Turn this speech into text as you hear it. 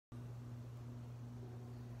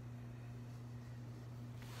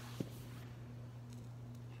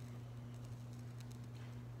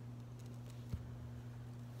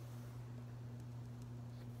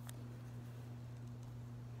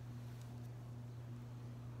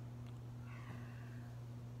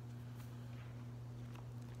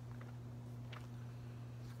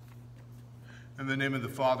In the name of the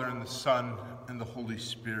Father, and the Son, and the Holy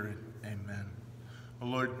Spirit. Amen. The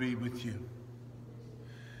Lord be with you.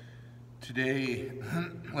 Today,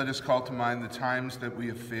 let us call to mind the times that we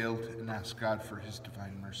have failed and ask God for his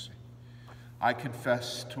divine mercy. I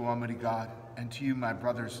confess to Almighty God and to you, my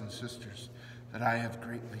brothers and sisters, that I have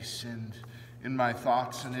greatly sinned in my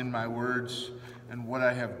thoughts and in my words, and what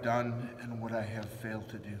I have done and what I have failed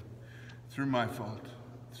to do, through my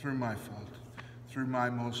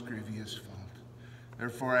most grievous fault.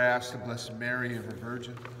 Therefore I ask the Blessed Mary, ever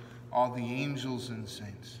Virgin, all the angels and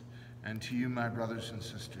saints, and to you, my brothers and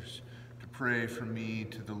sisters, to pray for me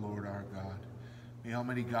to the Lord our God. May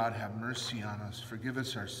Almighty God have mercy on us, forgive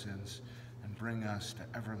us our sins, and bring us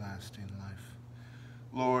to everlasting life.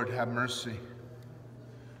 Lord, have mercy.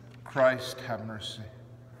 Christ, have mercy.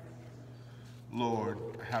 Lord,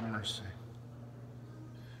 have mercy.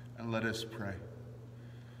 And let us pray.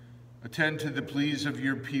 Attend to the pleas of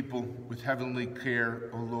your people with heavenly care,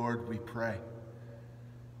 O Lord, we pray,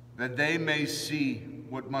 that they may see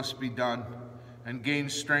what must be done and gain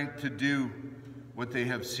strength to do what they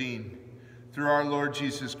have seen. Through our Lord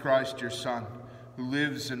Jesus Christ, your Son, who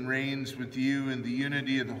lives and reigns with you in the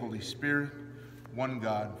unity of the Holy Spirit, one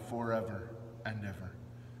God, forever and ever.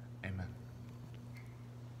 Amen.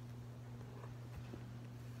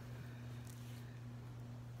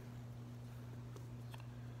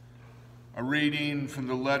 A reading from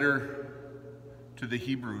the letter to the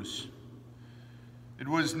Hebrews. It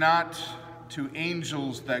was not to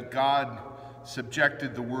angels that God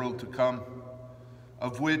subjected the world to come,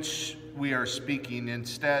 of which we are speaking.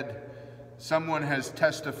 Instead, someone has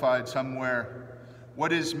testified somewhere,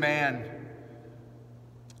 "What is man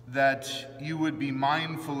that you would be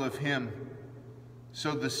mindful of him,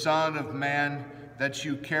 so the Son of Man that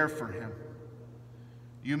you care for him?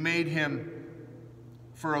 You made him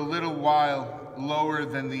for a little while lower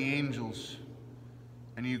than the angels,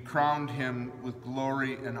 and you crowned him with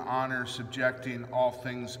glory and honor, subjecting all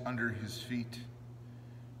things under his feet.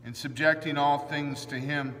 In subjecting all things to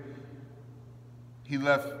him, he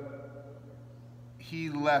left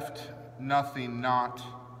nothing not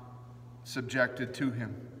subjected to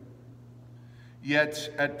him.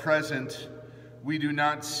 Yet at present we do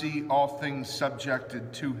not see all things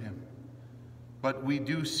subjected to him, but we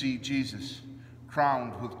do see Jesus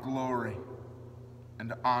crowned with glory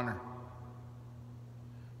and honor,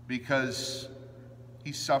 because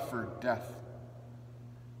he suffered death.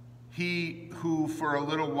 He who for a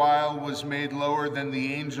little while was made lower than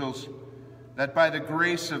the angels, that by the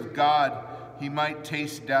grace of God he might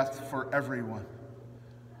taste death for everyone.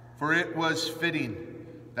 For it was fitting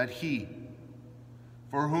that he,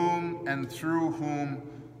 for whom and through whom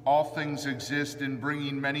all things exist, in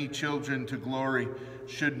bringing many children to glory,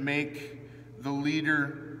 should make the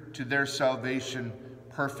leader to their salvation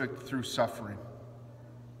perfect through suffering.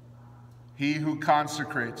 He who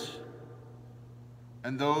consecrates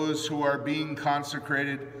and those who are being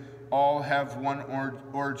consecrated all have one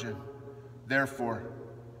origin. Therefore,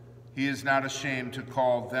 he is not ashamed to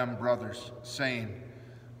call them brothers, saying,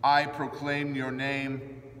 I proclaim your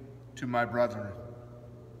name to my brethren.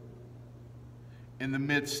 In the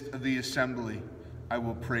midst of the assembly, I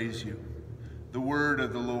will praise you. The word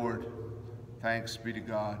of the Lord. Thanks be to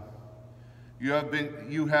God. You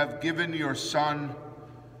have given your Son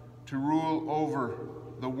to rule over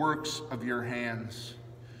the works of your hands.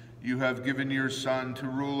 You have given your Son to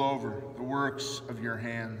rule over the works of your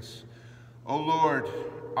hands. O Lord,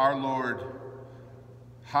 our Lord,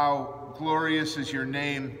 how glorious is your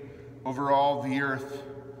name over all the earth.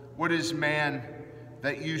 What is man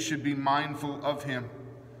that you should be mindful of him,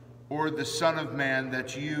 or the Son of Man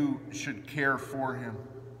that you should care for him?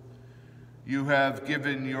 You have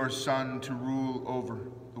given your Son to rule over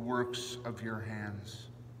the works of your hands.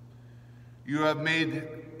 You have made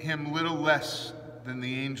him little less than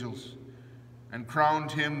the angels, and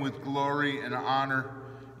crowned him with glory and honor.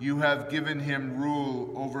 You have given him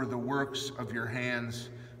rule over the works of your hands,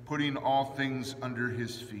 putting all things under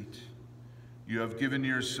his feet. You have given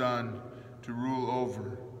your Son to rule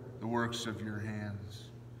over the works of your hands.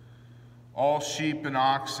 All sheep and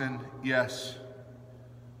oxen, yes,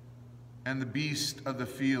 and the beasts of the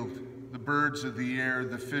field, the birds of the air,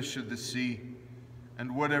 the fish of the sea,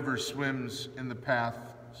 and whatever swims in the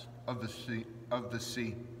paths of the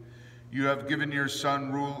sea. You have given your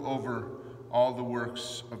Son rule over all the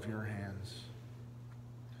works of your hands.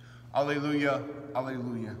 Alleluia,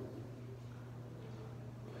 alleluia.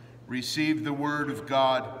 Receive the word of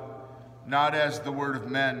God, not as the word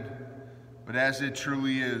of men, but as it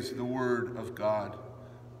truly is, the word of God.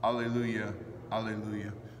 Alleluia,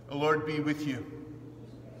 alleluia. The Lord be with you.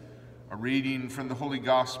 A reading from the Holy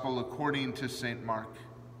Gospel according to St. Mark.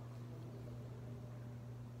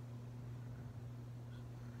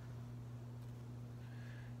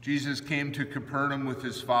 Jesus came to Capernaum with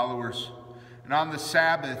his followers, and on the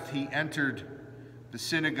Sabbath he entered the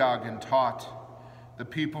synagogue and taught. The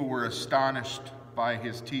people were astonished by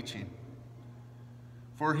his teaching,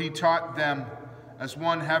 for he taught them as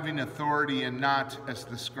one having authority and not as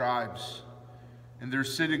the scribes. In their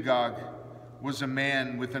synagogue was a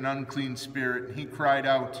man with an unclean spirit, and he cried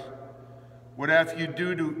out, what have you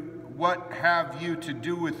to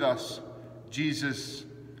do with us, Jesus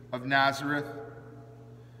of Nazareth?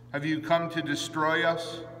 Have you come to destroy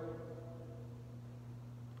us?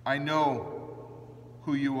 I know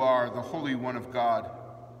who you are, the Holy One of God.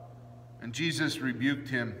 And Jesus rebuked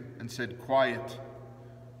him and said, quiet,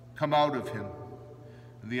 come out of him.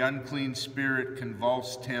 And the unclean spirit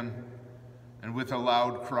convulsed him, and with a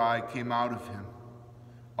loud cry came out of him.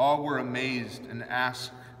 All were amazed and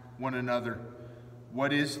asked one another,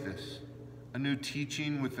 what is this? A new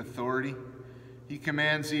teaching with authority? He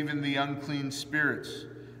commands even the unclean spirits,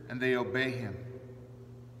 and they obey him.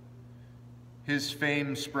 His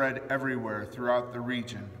fame spread everywhere throughout the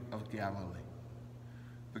region of Galilee.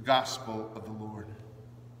 The Gospel of the Lord.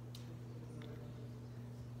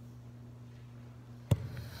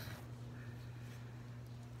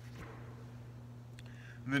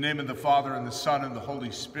 In the name of the Father, and the Son, and the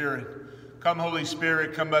Holy Spirit. Come, Holy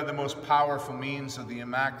Spirit, come by the most powerful means of the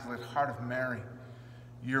Immaculate Heart of Mary,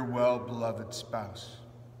 your well-beloved spouse.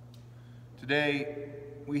 Today,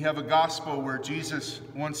 we have a gospel where Jesus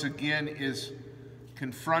once again is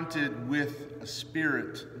confronted with a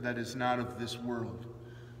spirit that is not of this world,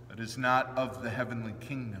 that is not of the heavenly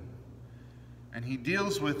kingdom. And he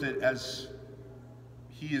deals with it as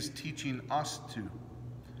he is teaching us to.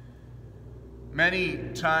 Many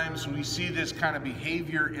times we see this kind of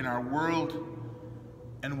behavior in our world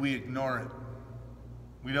and we ignore it.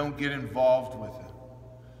 We don't get involved with it.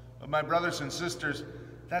 But my brothers and sisters,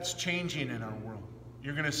 that's changing in our world.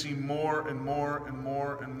 You're going to see more and more and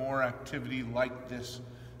more and more activity like this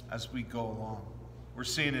as we go along. We're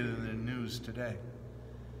seeing it in the news today.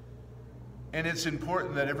 And it's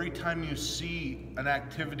important that every time you see an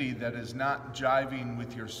activity that is not jiving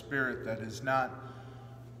with your spirit, that is not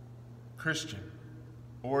Christian,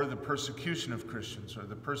 or the persecution of Christians, or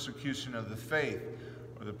the persecution of the faith,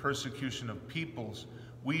 or the persecution of peoples,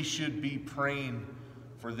 we should be praying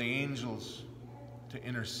for the angels to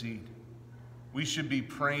intercede. We should be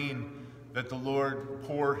praying that the Lord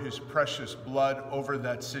pour his precious blood over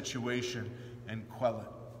that situation and quell it.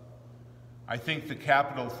 I think the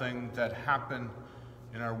capital thing that happened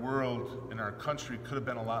in our world, in our country, could have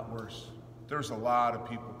been a lot worse. There was a lot of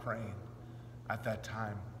people praying at that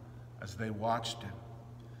time as they watched it.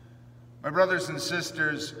 My brothers and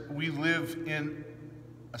sisters, we live in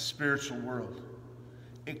a spiritual world.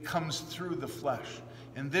 It comes through the flesh.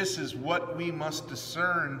 And this is what we must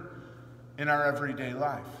discern in our everyday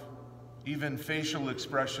life. Even facial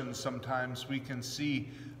expressions, sometimes we can see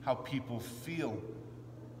how people feel,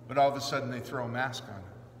 but all of a sudden they throw a mask on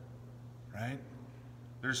it, right?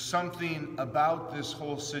 There's something about this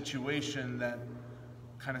whole situation that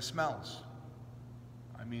kind of smells.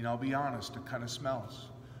 I mean, I'll be honest, it kind of smells.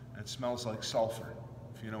 It smells like sulfur,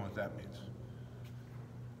 if you know what that means.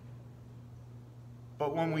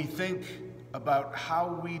 But when we think about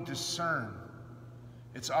how we discern,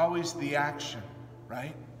 it's always the action,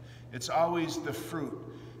 right? It's always the fruit.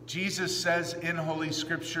 Jesus says in Holy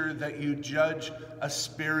Scripture that you judge a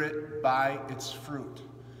spirit by its fruit.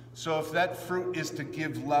 So if that fruit is to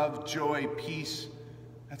give love, joy, peace,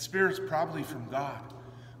 that spirit's probably from God.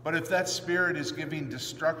 But if that spirit is giving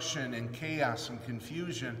destruction and chaos and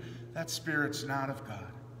confusion, that spirit's not of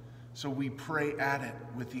God. So we pray at it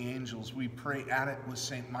with the angels. We pray at it with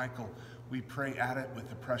St. Michael. We pray at it with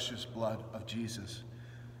the precious blood of Jesus.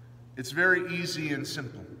 It's very easy and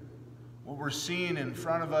simple. What we're seeing in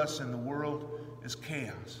front of us in the world is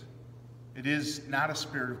chaos. It is not a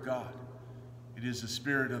spirit of God. It is the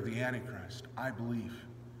spirit of the Antichrist, I believe.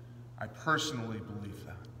 I personally believe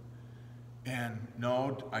that. And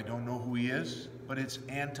no, I don't know who he is, but it's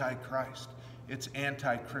anti-Christ. It's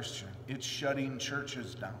anti-Christian. It's shutting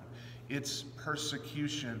churches down. It's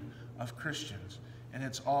persecution of Christians. And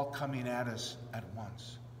it's all coming at us at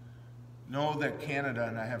once. Know that Canada,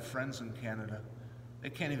 and I have friends in Canada, they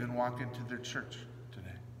can't even walk into their church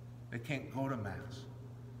today. They can't go to Mass.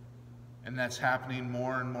 And that's happening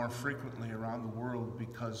more and more frequently around the world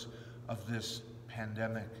because of this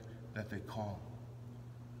pandemic that they call.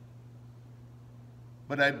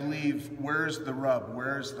 But I believe, where's the rub?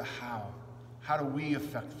 Where's the how? How do we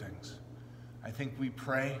affect things? I think we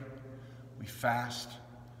pray. we fast,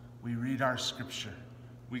 we read our scripture,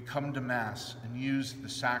 we come to Mass and use the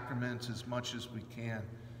sacraments as much as we can.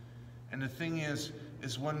 And the thing is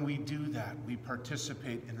when we do that, we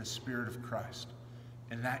participate in the Spirit of Christ,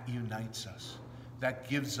 and that unites us. That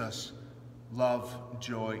gives us love,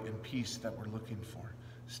 joy, and peace that we're looking for.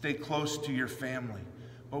 Stay close to your family.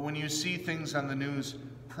 But when you see things on the news,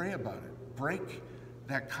 pray about it. Break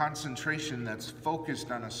that concentration that's focused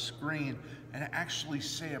on a screen and actually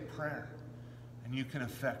say a prayer. And you can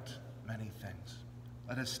affect many things.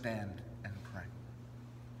 Let us stand and pray.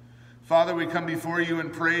 Father, we come before you in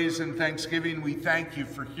praise and thanksgiving. We thank you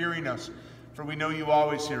for hearing us, for we know you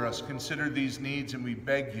always hear us. Consider these needs, and we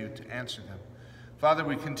beg you to answer them. Father,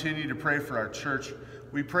 we continue to pray for our church.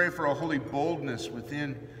 We pray for a holy boldness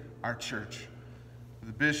within our church.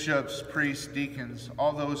 The bishops, priests, deacons,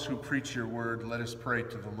 all those who preach your word, let us pray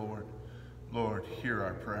to the Lord. Lord, hear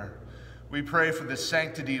our prayer. We pray for the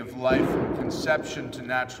sanctity of life from conception to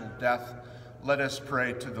natural death. Let us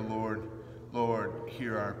pray to the Lord. Lord,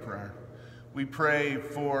 hear our prayer. We pray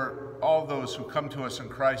for all those who come to us in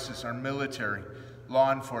crisis, our military,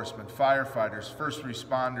 law enforcement, firefighters, first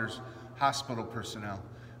responders, hospital personnel.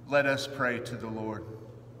 Let us pray to the Lord.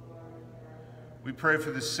 We pray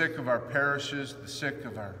for the sick of our parishes, the sick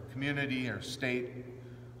of our community, our state,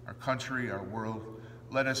 our country, our world.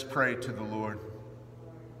 Let us pray to the Lord.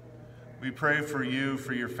 We pray for you,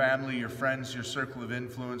 for your family, your friends, your circle of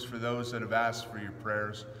influence, for those that have asked for your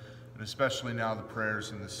prayers, and especially now the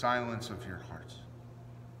prayers in the silence of your hearts.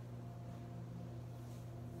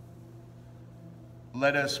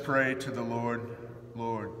 Let us pray to the Lord.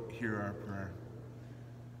 Lord, hear our prayer.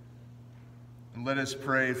 And let us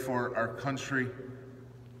pray for our country.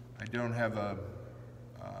 I don't have a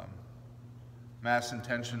mass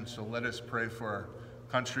intention, so let us pray for our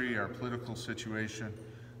country, our political situation,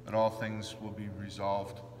 that all things will be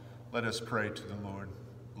resolved. Let us pray to the Lord.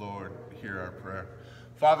 Lord, hear our prayer.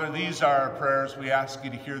 Father, these are our prayers. We ask you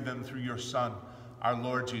to hear them through your Son, our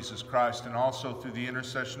Lord Jesus Christ, and also through the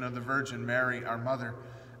intercession of the Virgin Mary, our Mother,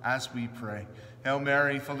 as we pray. Hail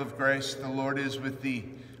Mary, full of grace, the Lord is with thee.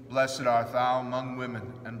 Blessed art thou among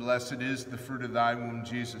women, and blessed is the fruit of thy womb,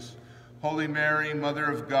 Jesus. Holy Mary, Mother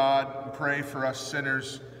of God, pray for us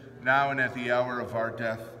sinners, now and at the hour of our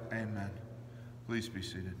death. Amen. Please be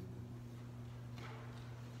seated.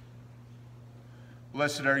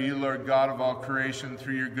 Blessed are you, Lord God of all creation.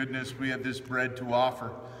 Through your goodness we have this bread to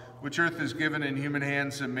offer, which earth has given and human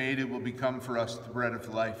hands have made. It will become for us the bread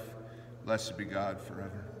of life. Blessed be God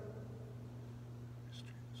forever.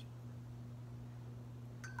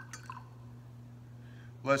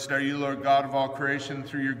 Blessed are you, Lord God of all creation.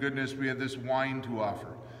 Through your goodness we have this wine to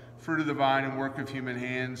offer, fruit of the vine and work of human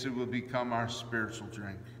hands. It will become our spiritual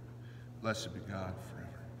drink. Blessed be God forever.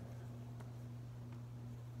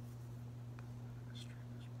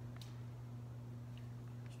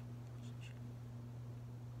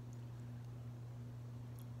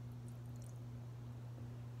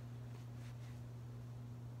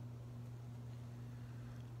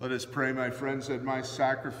 Let us pray, my friends, that my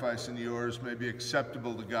sacrifice and yours may be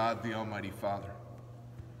acceptable to God, the Almighty Father.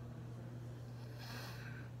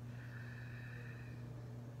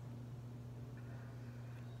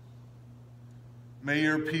 May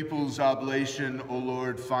your people's oblation, O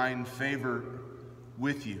Lord, find favor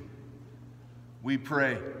with you. We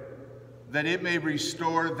pray that it may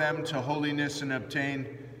restore them to holiness and obtain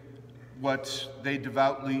what they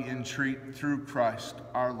devoutly entreat through Christ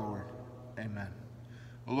our Lord. Amen.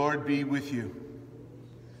 The Lord be with you.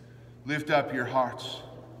 Lift up your hearts.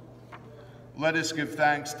 Let us give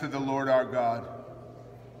thanks to the Lord our God.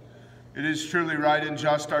 It is truly right and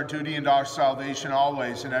just, our duty and our salvation,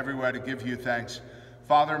 always and everywhere to give you thanks.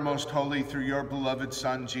 Father, most holy, through your beloved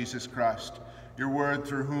Son, Jesus Christ, your word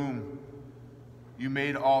through whom you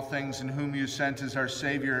made all things and whom you sent as our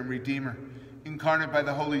Savior and Redeemer, incarnate by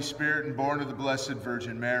the Holy Spirit and born of the Blessed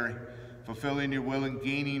Virgin Mary, fulfilling your will and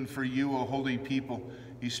gaining for you a holy people,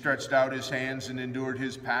 he stretched out his hands and endured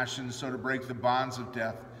his passion, so to break the bonds of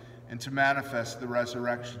death and to manifest the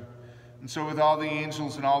resurrection. And so with all the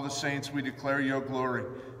angels and all the saints we declare your glory,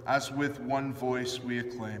 as with one voice we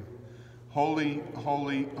acclaim. Holy,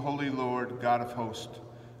 holy, holy Lord, God of hosts,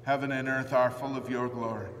 heaven and earth are full of your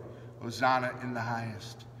glory. Hosanna in the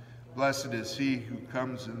highest. Blessed is he who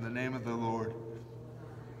comes in the name of the Lord.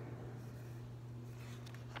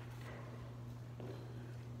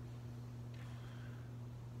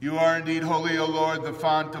 You are indeed holy, O Lord, the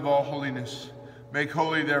font of all holiness. Make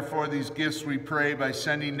holy, therefore, these gifts, we pray, by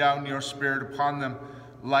sending down your Spirit upon them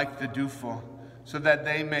like the dewfall, so that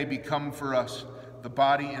they may become for us the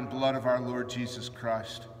body and blood of our Lord Jesus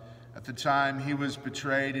Christ. At the time he was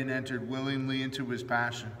betrayed and entered willingly into his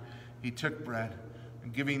passion, he took bread,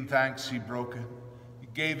 and giving thanks, he broke it. He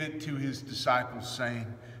gave it to his disciples,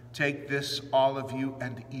 saying, "Take this, all of you,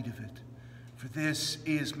 and eat of it, for this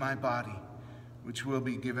is my body, which will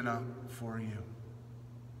be given up for you."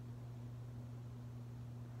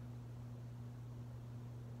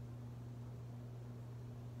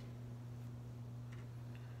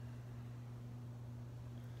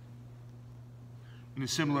 In a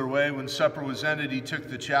similar way, when supper was ended, he took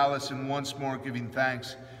the chalice, and once more giving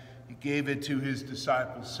thanks, he gave it to his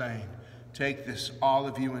disciples, saying, "Take this, all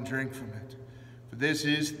of you, and drink from it. For this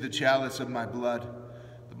is the chalice of my blood,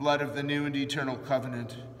 the blood of the new and eternal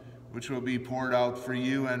covenant, which will be poured out for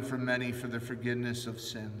you and for many for the forgiveness of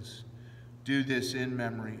sins. Do this in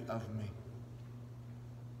memory of me."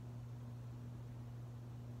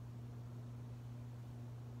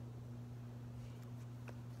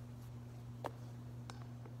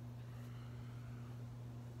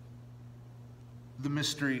 The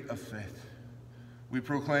mystery of faith. We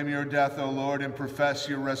proclaim your death, O Lord, and profess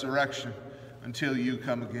your resurrection until you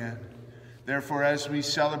come again. Therefore, as we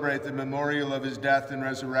celebrate the memorial of his death and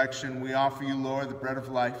resurrection, we offer you, Lord, the bread of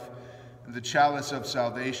life and the chalice of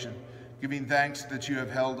salvation, giving thanks that you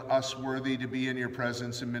have held us worthy to be in your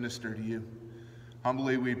presence and minister to you.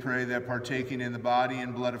 Humbly we pray that, partaking in the body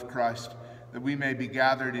and blood of Christ, that we may be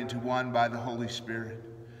gathered into one by the Holy Spirit.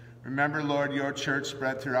 Remember, Lord, your church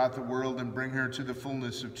spread throughout the world, and bring her to the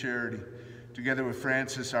fullness of charity, together with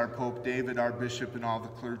Francis, our Pope, David, our bishop, and all the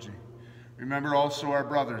clergy. Remember also our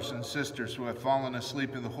brothers and sisters who have fallen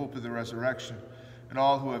asleep in the hope of the resurrection, and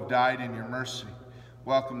all who have died in your mercy.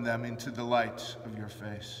 Welcome them into the light of your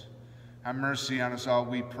face. Have mercy on us all,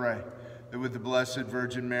 we pray, that with the Blessed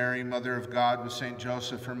Virgin Mary, Mother of God, with Saint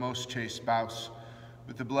Joseph, her most chaste spouse,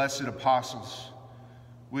 with the blessed apostles,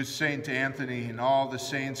 with Saint Anthony and all the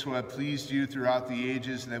saints who have pleased you throughout the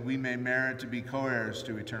ages, that we may merit to be co-heirs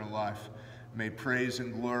to eternal life, may praise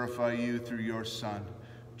and glorify you through your Son,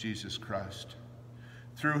 Jesus Christ.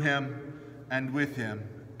 Through him, and with him,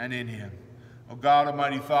 and in him, O God,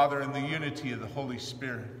 Almighty Father, in the unity of the Holy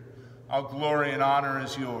Spirit, all glory and honor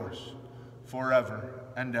is yours, forever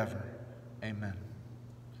and ever. Amen.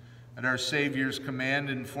 At our Savior's command,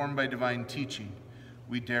 informed by divine teaching,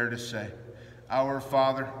 we dare to say, "Our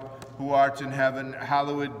Father, who art in heaven,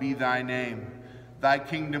 hallowed be thy name. Thy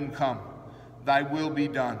kingdom come, thy will be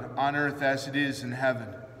done, on earth as it is in heaven.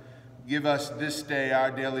 Give us this day our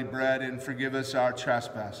daily bread, and forgive us our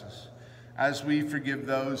trespasses, as we forgive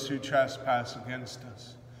those who trespass against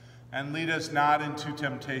us. And lead us not into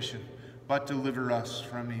temptation, but deliver us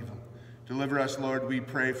from evil." Deliver us, Lord, we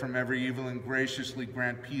pray, from every evil, and graciously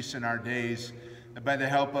grant peace in our days, that by the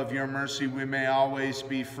help of your mercy we may always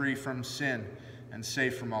be free from sin and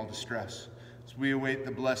safe from all distress, as we await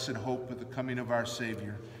the blessed hope of the coming of our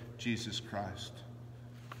Savior, Jesus Christ.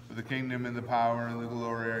 For the kingdom and the power and the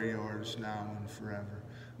glory are yours, now and forever.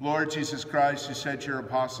 Lord Jesus Christ, you said to your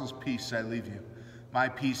apostles, "Peace I leave you, my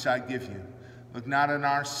peace I give you." Look not on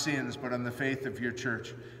our sins, but on the faith of your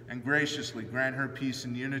church, and graciously grant her peace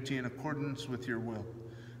and unity in accordance with your will,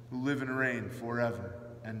 who live and reign forever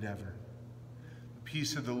and ever. The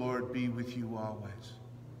peace of the Lord be with you always.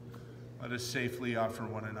 Let us safely offer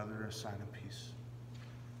one another a sign of peace.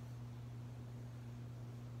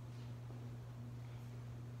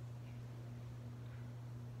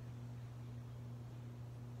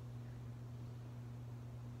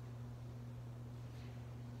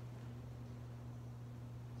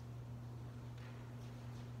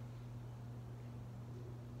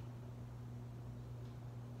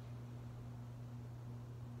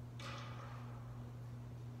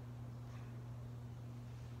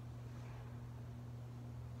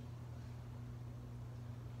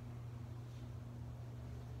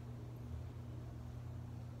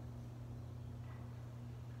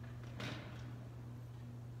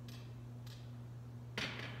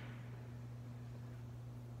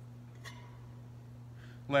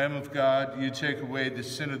 Lamb of God, you take away the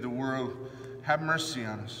sin of the world, have mercy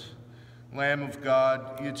on us. Lamb of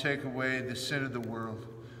God, you take away the sin of the world,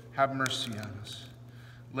 have mercy on us.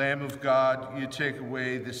 Lamb of God, you take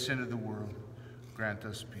away the sin of the world, grant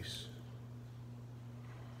us peace.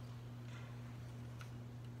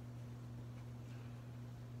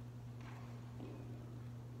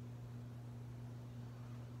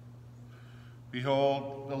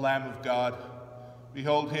 Behold the Lamb of God.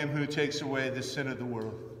 Behold him who takes away the sin of the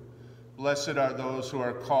world. Blessed are those who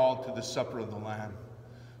are called to the supper of the Lamb.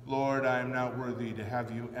 Lord, I am not worthy to have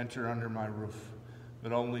you enter under my roof,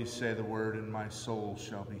 but only say the word, and my soul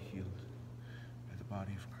shall be healed. May the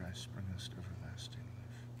body of Christ bring us to everlasting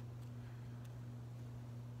life.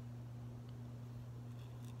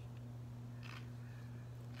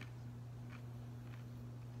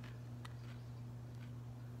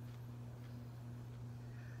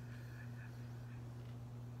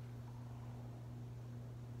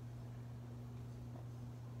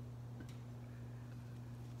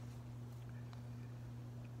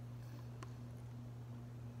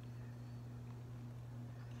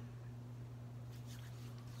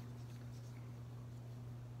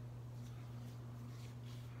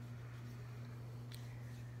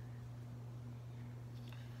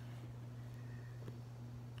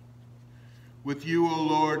 With you, O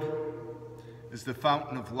Lord, is the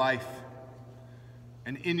fountain of life,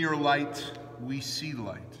 and in your light we see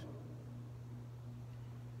light.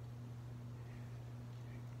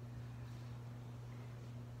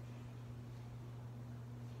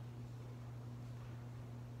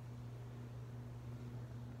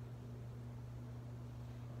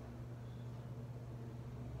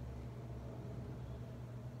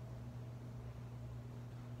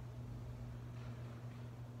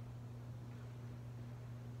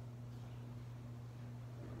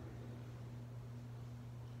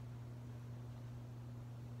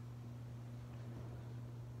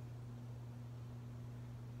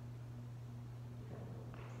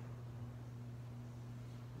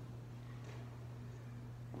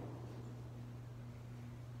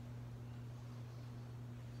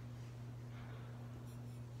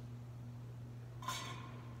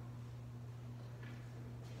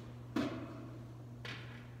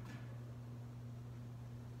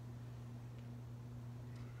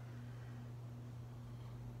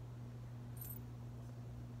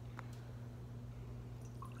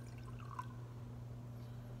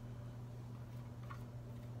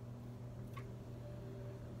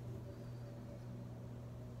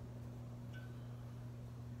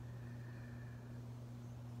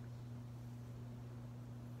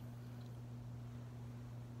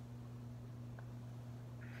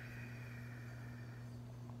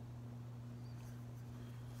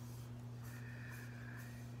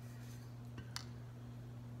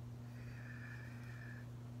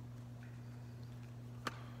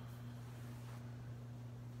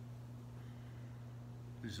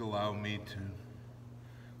 Please allow me to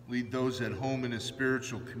lead those at home in a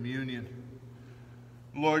spiritual communion.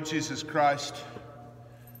 Lord Jesus Christ,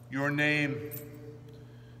 your name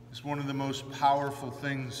is one of the most powerful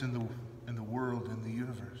things in the world, in the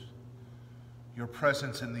universe. Your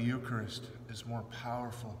presence in the Eucharist is more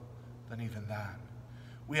powerful than even that.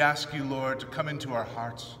 We ask you, Lord, to come into our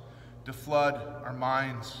hearts, to flood our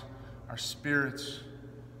minds, our spirits,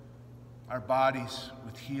 our bodies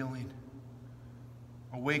with healing.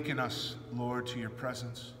 Awaken us, Lord, to your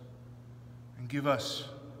presence, and give us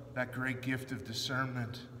that great gift of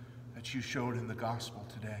discernment that you showed in the gospel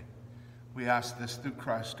today. We ask this through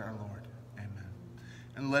Christ our Lord. Amen.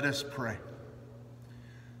 And let us pray.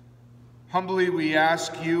 Humbly we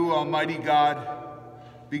ask you, Almighty God,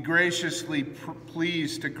 be graciously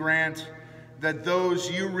pleased to grant that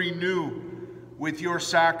those you renew with your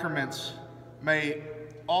sacraments may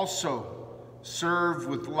also serve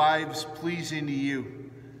with lives pleasing to you.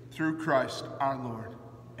 Through Christ our Lord.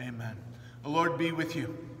 Amen. The Lord be with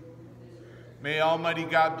you. May Almighty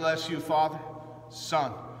God bless you, Father,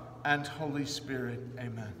 Son, and Holy Spirit.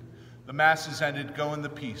 Amen. The Mass is ended. Go in the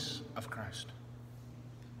peace of Christ.